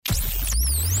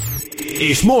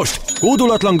És most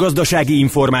kódolatlan gazdasági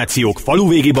információk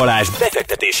Faluvegi Balazs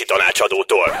befektetési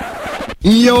tanácsadótól.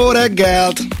 Jó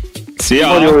reggelt! Szia!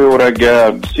 Nagyon jó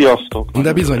reggel, sziasztok!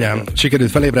 De bizonyám,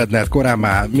 sikerült felébredned, korán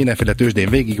már mindenféle tőzsdén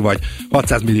végig vagy,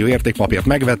 600 millió értékpapírt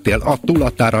megvettél,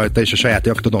 túladtál rajta, és a saját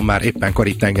jachtodon már éppen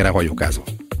Karib-tengeren hajókázol.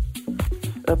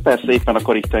 Persze, éppen a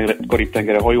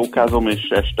Karib-tengeren hajókázom, és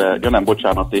este,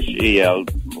 és éjjel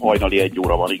hajnali 1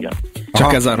 óra van, igen.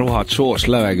 Csak ez a rohadt sós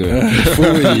levegő.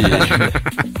 Fúj!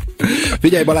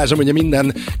 Figyelj Balázsom, ugye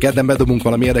minden kedden bedobunk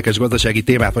valami érdekes gazdasági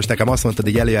témát, most nekem azt mondtad,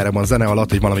 hogy előjáróban zene alatt,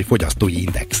 hogy valami fogyasztói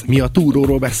index. Mi a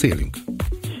túróról beszélünk?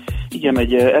 Igen,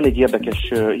 egy elég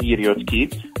érdekes hír jött ki.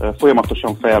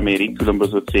 Folyamatosan felmérik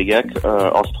különböző cégek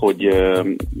azt, hogy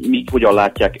hogyan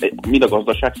látják mind a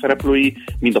gazdaság szereplői,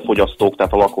 mind a fogyasztók,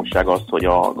 tehát a lakosság azt, hogy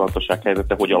a gazdaság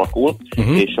helyzete hogy alakul.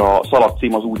 És a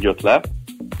szalagcím az úgy jött le,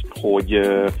 hogy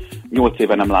 8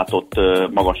 éve nem látott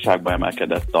magasságba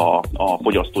emelkedett a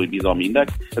Fogyasztói Bizalmi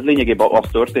Index. Ez lényegében az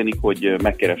történik, hogy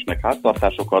megkeresnek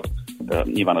háztartásokat,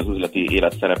 nyilván az üzleti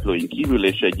élet szereplőin kívül,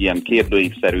 és egy ilyen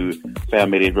kérdőívszerű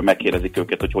felmérésből megkérdezik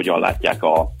őket, hogy hogyan látják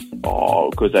a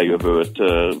közeljövőt,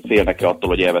 félnek-e attól,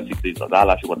 hogy elveszítik az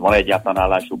állásukat, van egyáltalán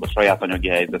állásuk, a saját anyagi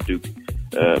helyzetük,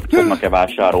 fognak-e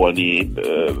vásárolni,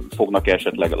 fognak-e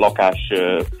esetleg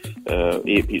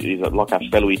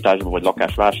lakásfelújításba vagy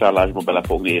lakásvásárlásba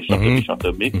belefogni, és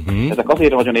stb. Ezek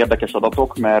azért nagyon érdekes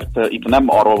adatok, mert itt nem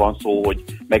arról van szó, hogy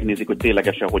megnézik, hogy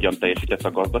ténylegesen hogyan teljesített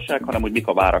a gazdaság, hanem hogy mik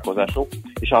a várakozások,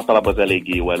 és általában az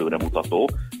eléggé jó előremutató,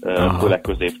 főleg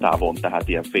középtávon, tehát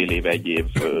ilyen fél év, 1 év,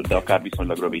 de akár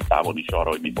viszonylag rövid távon is arra,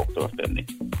 hogy mi fog történni.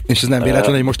 És ez nem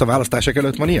véletlen, hogy most a választások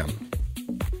előtt van ilyen?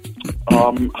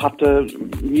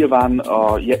 Nyilván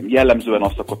jellemzően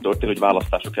az szokott történni, hogy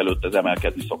választások előtt ez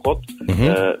emelkedni szokott,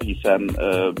 hiszen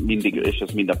mindig, és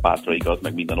ez minden pártra igaz,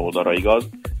 meg minden oldalra igaz,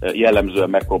 jellemzően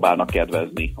megpróbálnak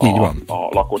kedvezni a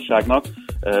lakosságnak.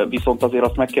 Viszont azért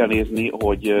azt meg kell nézni,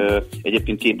 hogy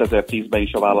egyébként 2010-ben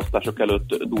is a választások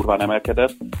előtt durván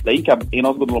emelkedett, de inkább én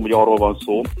azt gondolom, hogy arról van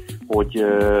szó, hogy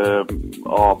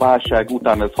a válság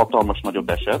után ez hatalmas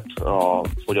nagyot esett, a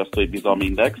Fogyasztói Bizalmi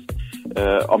Index,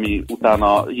 ami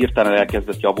utána hirtelen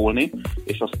elkezdett javulni,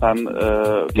 és aztán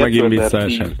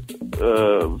 2010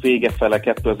 vége fele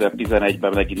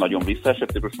 2011-ben megint nagyon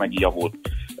visszaesett, és most megint javult.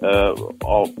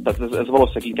 Tehát ez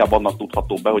valószínűleg inkább annak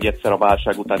tudható be, hogy egyszer a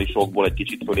válság utáni sokból egy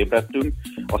kicsit fölébredtünk,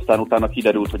 aztán utána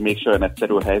kiderült, hogy mégse olyan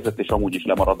egyszerű a helyzet, és amúgy is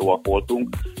lemaradóak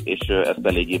voltunk, és ezt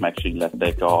eléggé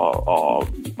megsínlettek a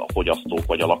fogyasztók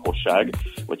vagy a lakosság,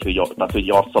 tehát hogy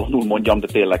arctalanul mondjam, de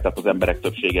tényleg tehát az emberek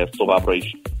többsége ezt továbbra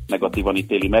is negatívan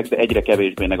ítéli meg, de egyre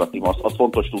kevésbé negatív. Az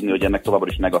fontos tudni, hogy ennek továbbra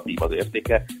is negatív az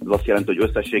értéke. Ez azt jelenti, hogy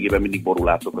összességében mindig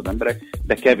borulátók az emberek,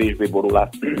 de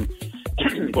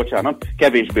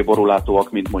kevésbé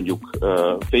borulátóak, mint mondjuk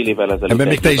fél évvel ezelőtt. Ebben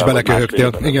még te is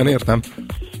beleköhögtél. Igen, értem.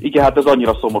 Igen, hát ez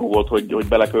annyira szomorú volt, hogy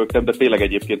beleköhögtem, de tényleg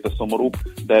egyébként ez szomorú,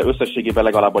 de összességében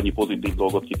legalább annyi pozitív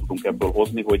dolgot ki tudunk ebből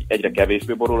hozni, hogy egyre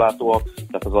kevésbé borulátóak,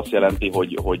 tehát az azt jelenti,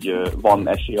 hogy van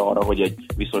esély arra, hogy egy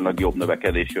viszonylag jobb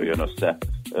növekedés jöjjön össze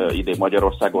idén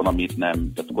Magyarországon, amit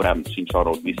nem, tehát korán sincs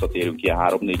arról, hogy visszatérünk ilyen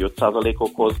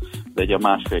 3-4-5%-okhoz, de egy a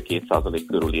 1,5-2%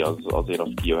 körüli azért az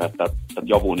kijöhet, tehát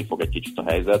javulni fog egy kicsit a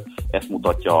helyzet, ezt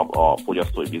mutatja a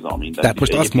Fogyasztói Bizalmi Index. Tehát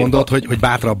most azt mondod, hogy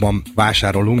bátrabban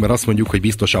vásárolunk, mert azt mondjuk, hogy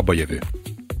biztosabb a jövő.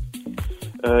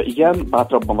 Igen,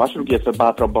 bátrabban vásárolunk, illetve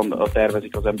bátrabban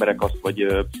tervezik az emberek azt, vagy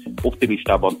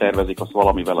optimistában tervezik azt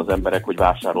valamivel az emberek, hogy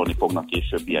vásárolni fognak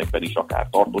későbbiekben is, akár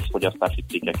tartós fogyasztási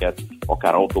cikkeket,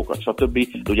 akár autókat, stb.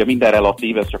 De ugye minden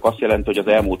relatív, ez csak azt jelenti, hogy az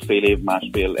elmúlt fél év,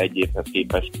 másfél-egy évhez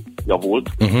képest javult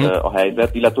a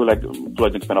helyzet, illetőleg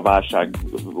tulajdonképpen a válság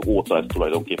óta ez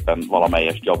tulajdonképpen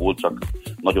valamelyest javult, csak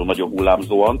nagyon-nagyon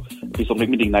hullámzóan, viszont még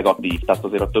mindig negatív, tehát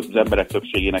azért az emberek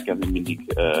többségének ez mindig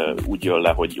úgy jön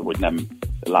le, hogy nem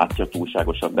látja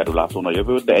túlságosan derülátóan a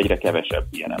jövőt, de egyre kevesebb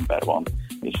ilyen ember van,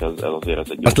 és ez azért ez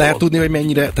egy jó. Azt lehet tudni, hogy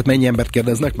mennyi embert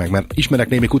kérdeznek meg? Mert ismerek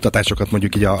némi kutatásokat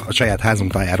mondjuk így a saját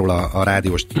házunk tájáról, a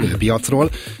rádiós piacról.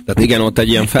 Tehát igen, ott egy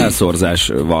ilyen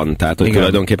felszorzás van, tehát hogy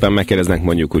tulajdonképpen megkérdeznek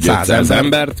mondjuk úgy 500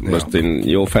 embert, most én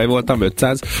jó fej voltam,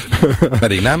 500.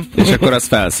 Pedig nem. És akkor azt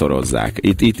felszorozzák.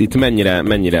 Itt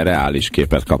mennyire reális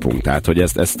képet kapunk, tehát hogy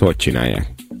ezt hogy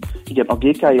csinálják? Igen, a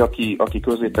GKI, aki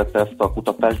közzétette ezt a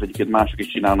kutatást, de egyébként mások is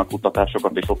csinálnak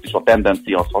kutatásokat, és ott is a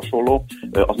tendencia az hasonló,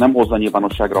 az nem hozza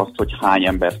nyilvánosságra azt, hogy hány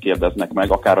embert kérdeznek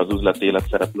meg, akár az üzleti élet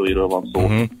szereplőiről van szó,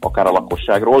 akár a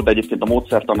lakosságról, de egyébként a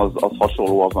módszertan az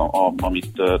hasonló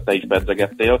amit te is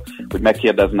pedzegettél, hogy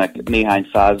megkérdeznek néhány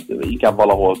száz, inkább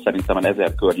valahol szerintem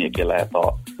 1000 környékén lehet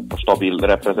a stabil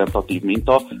reprezentatív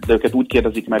minta, de őket úgy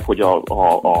kérdezik meg, hogy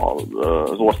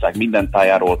az ország minden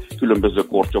tájáról különböző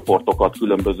korcsoportokat,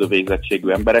 különböző végzettségű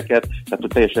embereket, tehát hogy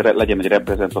teljesen legyen egy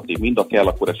reprezentatív minda kell,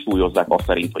 akkor ezt súlyozzák azt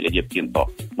szerint, hogy egyébként a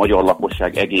magyar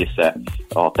lakosság egésze,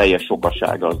 a teljes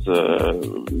sokaság az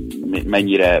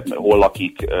mennyire, hol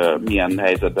lakik, milyen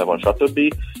helyzetben van, stb.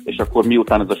 És akkor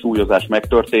miután ez a súlyozás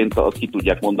megtörtént, azt ki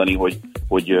tudják mondani,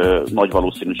 hogy nagy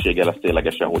valószínűséggel ez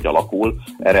ténylegesen hogy alakul.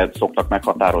 Erre szoktak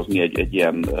meghatározni egy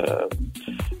ilyen,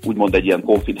 úgymond egy ilyen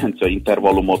konfidencia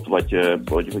intervallumot,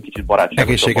 vagy kicsit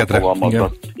barátságosan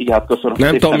fogalmaznak. Igen, hát köszönöm.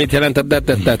 Nem tudom, mit jelentett, de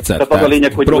tetszett. Tehát az a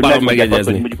lényeg, hogy próbálom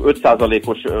megjegyezni. Hogy mondjuk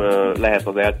 5%-os lehet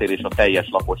az eltérés a teljes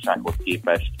lakossághoz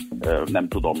képest, nem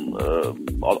tudom,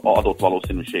 adott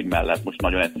valószínűség mellett, most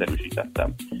nagyon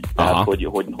egyszerűsítettem. Tehát,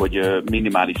 hogy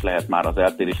minimális lehet már az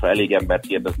eltérés, ha elég embert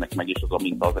kérdeznek meg, és az a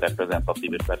minta az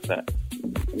reprezentatív, és persze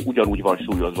ugyanúgy van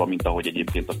súlyozva, mint ahogy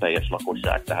egyébként a teljes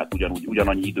lakosság, tehát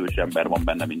ugyanannyi idős ember van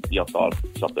benne, mint fiatal,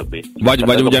 stb.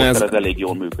 Vagy ugyanez, ez elég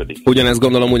jól működik. Ugyanez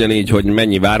gondolom ugyanígy, hogy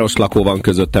mennyi városlakó van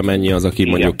közötte, mennyi az, aki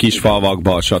mondjuk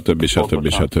kisfalvakban, stb.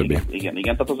 Igen,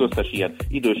 tehát az összes ilyen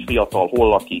idős, fiatal, hol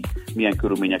lakik, milyen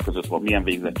körülmények között van, milyen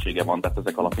végzettsége van, tehát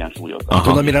ezek alapján súlyoznak.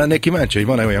 Tudom, mire lennék kíváncsi, hogy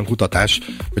van-e olyan kutatás,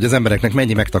 hogy az embereknek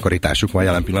mennyi megtakarításuk van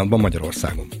jelen pillanatban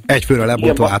Magyarországon? Egy főre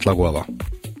lebontva, átlagolva.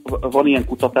 Van ilyen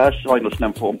kutatás, sajnos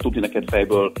nem fogom tudni neked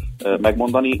fejből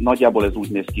megmondani. Nagyjából ez úgy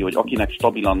néz ki, hogy akinek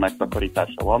stabilan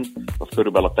megtakarítása van, az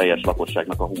körülbelül a teljes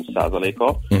lakosságnak a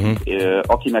 20%-a.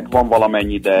 Akinek van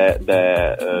valamennyi,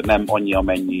 de nem annyi,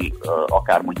 amennyi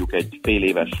akár mondjuk egy fél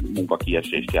éves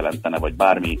munkakiesést jelentene, vagy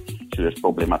bármi súlyos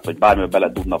problémát, vagy bármivel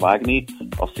bele tudna vágni,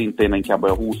 az szintén inkább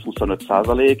a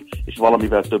 20-25%, és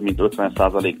valamivel több mint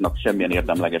 50%-nak semmilyen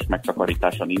érdemleges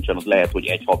megtakarítása nincsen. Az lehet, hogy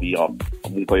egy havi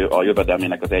a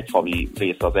jövedelmének az egy havi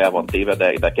része az el van téve,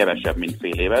 de kevesebb, mint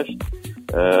fél éves.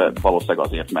 Valószínűleg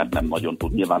azért, mert nem nagyon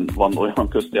tud. Nyilván van olyan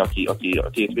közte, aki a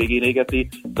két végén égeti,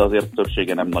 de azért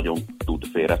többsége nem nagyon tud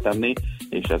félretenni,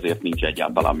 és ezért nincs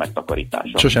egyáltalán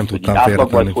megtakarítása. Sosem tudtam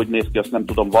félretenni. Hogy néz ki, azt nem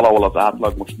tudom, valahol az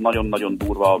átlag, most nagyon-nagyon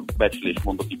durva becslés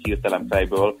mondok így hirtelen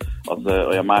fejből, az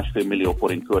olyan 1,5 millió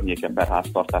forint környéken per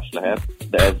háztartás lehet,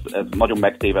 de ez nagyon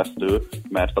megtévesztő,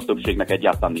 mert a többségnek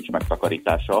egyáltalán nincs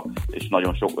megtakarítása, és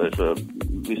nagyon sok, és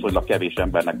viszonylag kevés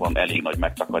embernek van elég nagy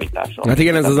megtakarítása. Hát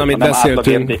igen, ez az, amit beszéltünk.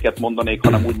 Értéket mondanék,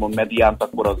 hanem úgymond mediánt,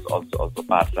 akkor az a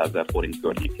pár százezer forint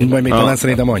környékén. Vagy még talán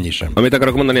szerintem annyi sem. Amit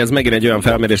akarok mondani, ez megint egy olyan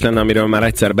felmérés lenne, amiről már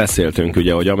egyszer beszéltünk,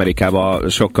 ugye, hogy Amerikában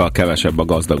sokkal kevesebb a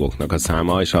gazdagoknak a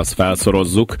száma, és azt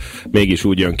felszorozzuk, mégis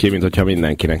úgy jön ki, mintha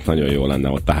mindenkinek nagyon jó lenne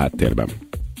ott a háttérben.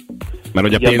 Mert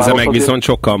hogy a pénze meg viszont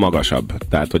sokkal magasabb.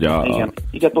 Tehát, hogy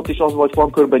Igen, ott is az volt,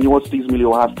 van kb. 8-10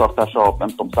 millió háztartása, nem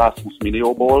tudom, 120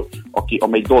 millióból,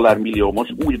 amely dollármilliómos,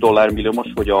 úgy dollármilliómos,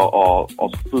 hogy a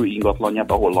fő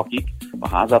ingatlanját, ahol lakik, a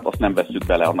házát, azt nem vesszük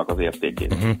bele annak az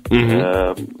értékét.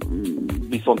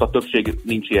 Viszont a többség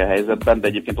nincs ilyen helyzetben, de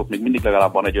egyébként ott még mindig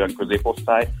legalább van egy olyan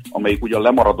középosztály, amelyik ugyan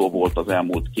lemaradó volt az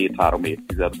elmúlt 2-3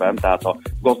 évtizedben, tehát a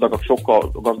gazdagok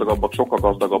sokkal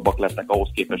gazdagabbak lettek ahhoz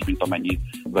képest, mint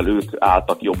amennyivel ők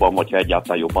álltak jobban, vagy ha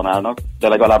egyáltalán jobban állnak, de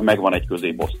legalább megvan egy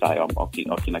középosztály,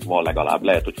 akinek van legalább,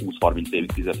 lehet, hogy 20-30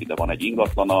 évig fizeti, de van egy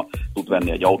ingatlana, tud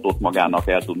venni egy autót magának,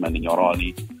 el tud menni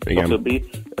nyaralni, stb.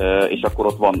 És akkor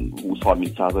ott van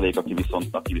 20-30%, aki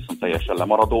viszont teljesen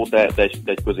lemaradó, de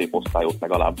egy középosztály ott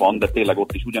legalább van, de tényleg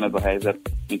ott is ugyanez a helyzet,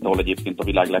 mint ahol egyébként a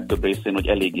világ legtöbb részén, hogy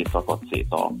eléggé szakadt szét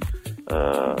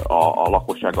a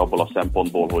lakosság abból a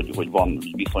szempontból, hogy van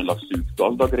viszonylag szűk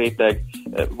gazdag réteg,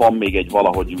 van még egy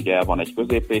valahogy ugye van egy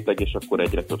középréteg, és akkor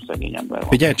egyre több szegény ember van.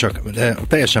 Figyelj csak,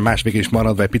 teljesen más végig is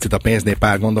maradva egy picit a pénznél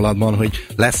pár gondolatban, hogy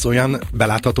lesz olyan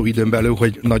belátható időn belül,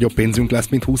 hogy nagyobb pénzünk lesz,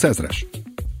 mint 20 000-es?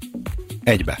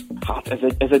 Egybe. Hát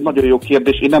ez egy nagyon jó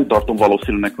kérdés. Én nem tartom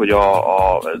valószínűnek, hogy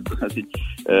ez így,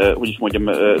 hogy is mondjam,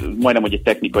 majdnem, hogy egy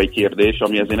technikai kérdés,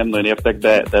 amihez én nem nagyon értek,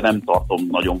 de nem tartom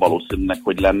nagyon valószínűnek,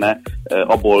 hogy lenne.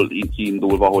 Abból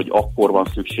kiindulva, hogy akkor van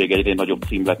szükség egyre nagyobb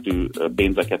címletű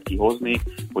pénzeket kihozni,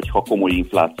 hogyha komoly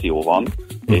infláció van,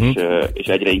 és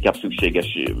egyre inkább szükséges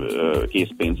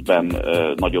készpénzben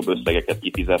nagyobb összegeket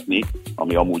kifizetni,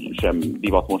 ami amúgy sem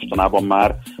divat mostanában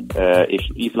már, és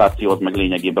infláció az meg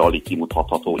lényegében alig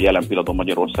kimutatható. Jelen pillanatban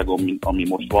Magyarországon, ami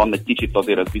most van, egy kicsit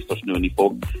azért ez biztos nőni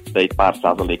fog, de egy pár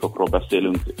százalékokról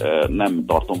beszélünk, nem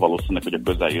tartom valószínűleg, hogy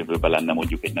a közeljövőben lenne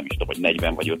mondjuk egy nem is tudom, vagy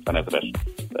 40 vagy 50 ezeres.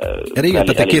 Régen,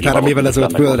 tehát 2-3 évvel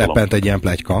ezelőtt fölreppent egy ilyen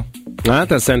pletyka.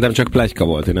 Hát ez szerintem csak pletyka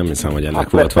volt, én nem hiszem, hogy ennek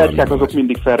volt valami. Pletykák azok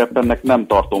mindig felreppennek, nem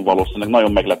tartom valószínűleg,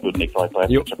 nagyon meglepődnék rajta, ez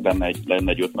csak lenne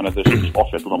egy 50 ezeres, és azt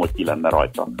sem tudom, hogy ki lenne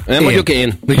rajta. Mondjuk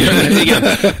én. Igen.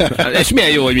 És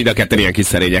milyen jó, hogy mind a ketten ilyen kis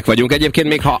szerények vagyunk. Egyébként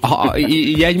még ha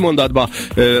így egy mondatban,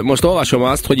 most olvasom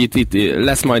azt, hogy itt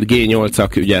lesz majd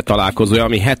G8-ak ugye találkozója,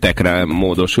 ami hetekre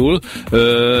módosul.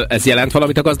 Ez jelent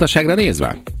valamit a gazdaságra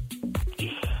nézve?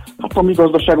 Hát a mi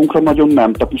gazdaságunkra nagyon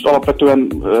nem. Tehát most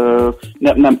alapvetően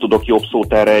nem tudok jobb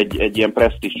szót erre, egy ilyen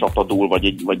presztízs csatadul,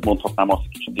 vagy mondhatnám azt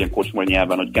kicsit ilyen kocsmai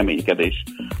nyelven, hogy keménykedés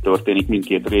történik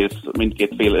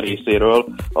mindkét fél részéről,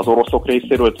 az oroszok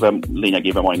részéről,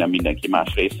 lényegében majdnem mindenki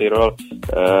más részéről,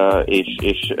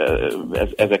 és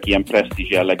ezek ilyen presztízs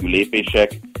jellegű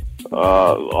lépések.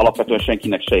 Alapvetően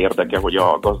senkinek se érdeke, hogy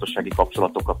a gazdasági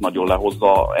kapcsolatokat nagyon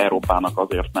lehozza. Európának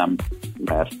azért nem,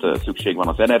 mert szükség van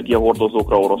az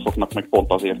energiahordozókra, oroszoknak meg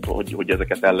pont azért, hogy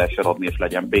ezeket el lehessen adni, és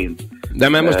legyen pénz. De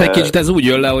mert most egy kicsit ez úgy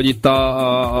jön le, hogy itt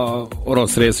a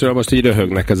orosz részről most így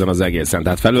röhögnek ezen az egészen.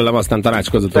 Tehát felőlem aztán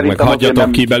tanácskozatok, meg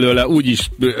hagyjatok ki belőle, úgyis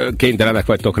kénytelenek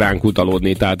vagytok ránk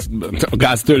utalódni, tehát a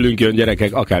gáz tőlünk jön,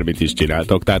 gyerekek, akármit is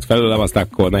csináltok. Tehát felőlem azt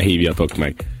akkor ne hívjatok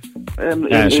meg.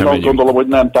 Én azt gondolom, hogy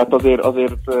nem, tehát azért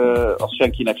az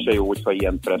senkinek se jó, hogyha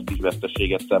ilyen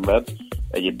presztízsveszteséget szenved,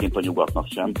 egyébként a nyugatnak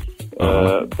sem.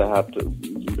 Tehát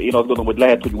én azt gondolom, hogy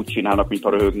lehet, hogy úgy csinálnak, mintha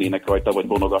röhögnének rajta, vagy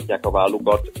vonogatják a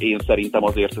vállukat. Én szerintem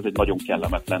azért ez egy nagyon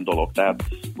kellemetlen dolog. Tehát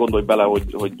gondolj bele,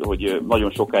 hogy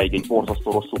nagyon sokáig egy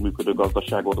borzasztó rosszul működő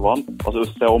gazdaságod van, az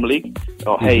összeomlik,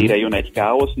 a helyére jön egy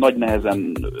káosz, nagy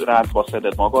nehezen ráncba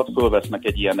szeded magad, fölvesznek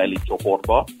egy ilyen elit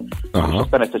csoportba, és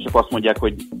aztán egyszer csak azt mondják,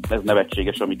 hogy ez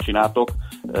nevetséges, amit csináltok,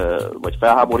 vagy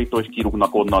felháborító, és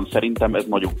kirúgnak onnan. Szerintem ez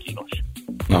nagyon kínos.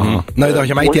 Na, de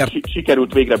hogyha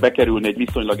sikerült végre bekerülni egy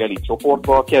viszonylag elit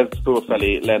csoportba, kezd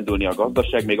fölfelé lendülni a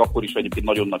gazdaság, még akkor is egyébként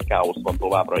nagyon nagy káosz van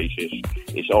továbbra is,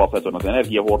 és alapvetően az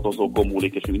energiahordozókon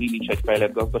múlik, és mindig nincs egy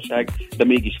fejlett gazdaság, de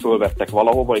mégis fölvettek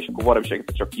valahova, és akkor valami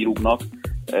segített csak kirúgnak.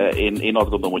 Én azt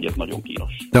gondolom, hogy ez nagyon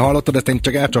kínos. De hallottad, ezt én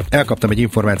csak elkaptam egy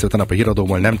információt a nap a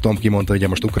híradóból, nem tudom ki mondta, hogy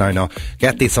most Ukrajna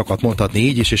ketté szakadt, mondhatni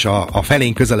így is, és a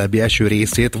felén közelebbi eső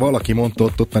részét valaki mondta,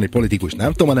 ottani politikus,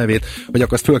 nem tudom a nevét, hogy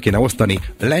akkor azt föl kéne osztani,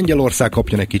 Lengyelország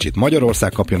kapjon egy kicsit,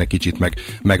 Magyarország kapjon egy kicsit,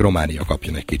 meg Románia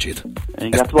kapjon egy kicsit.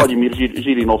 Hát Vladimir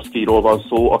Zsirinovszkijról van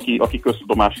szó, aki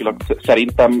köztudomásilag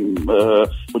szerintem,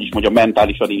 hogy is mondjam,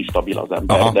 mentálisan instabil az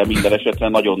ember, de minden esetre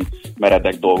nagyon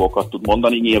meredek dolgokat tud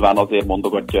mondani. Nyilván azért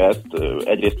mondogatja ezt,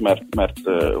 egyrészt mert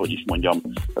hogy is mondjam,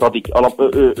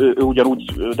 ő ugyanúgy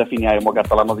definiálja magát,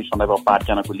 talán az is a neve a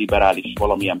pártjának, hogy liberális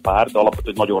valamilyen párt, de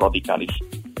alapvetően nagyon radikális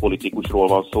politikusról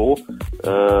van szó,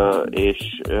 és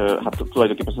hát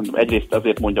tulajdonképpen szerintem egyrészt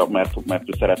azért mondja, mert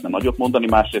ő szeretne nagyot mondani,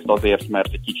 másrészt azért,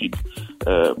 mert egy kicsit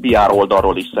PR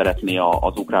oldalról is szeretné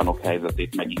az ukránok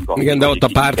helyzetét megingatni. Igen, de ott a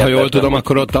párt, ha jól tudom,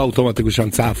 akkor ott automatikusan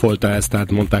cáfolta ezt,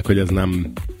 tehát mondták, hogy ez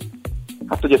nem...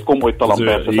 Hát, hogy ez komolytalan,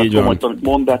 persze, tehát komolytalan,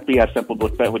 mond, de PR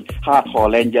szempontból, hogy hát ha a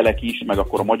lengyelek is, meg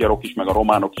akkor a magyarok is, meg a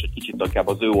románok is egy kicsit inkább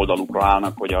az ő oldalukra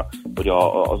állnak, hogy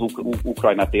az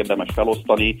Ukrajnát érdemes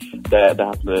felosztani, de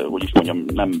hát, hogy is mondjam,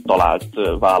 nem talált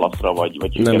válaszra, vagy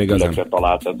fülekre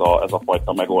talált ez a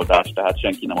fajta megoldás, tehát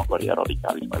senki nem akar ilyen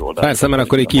radikális megoldást. Persze, mert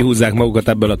akkor így kihúzzák magukat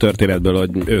ebből a történetből, hogy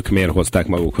ők miért hozták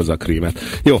magukhoz a Krímet.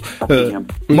 Jó. Hát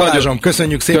Balázsom,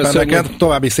 köszönjük szépen neked,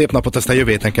 további szép napot, aztán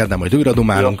jövő héten kedden majd újra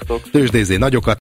dumálunk. Tőzsdézzé nagyokat.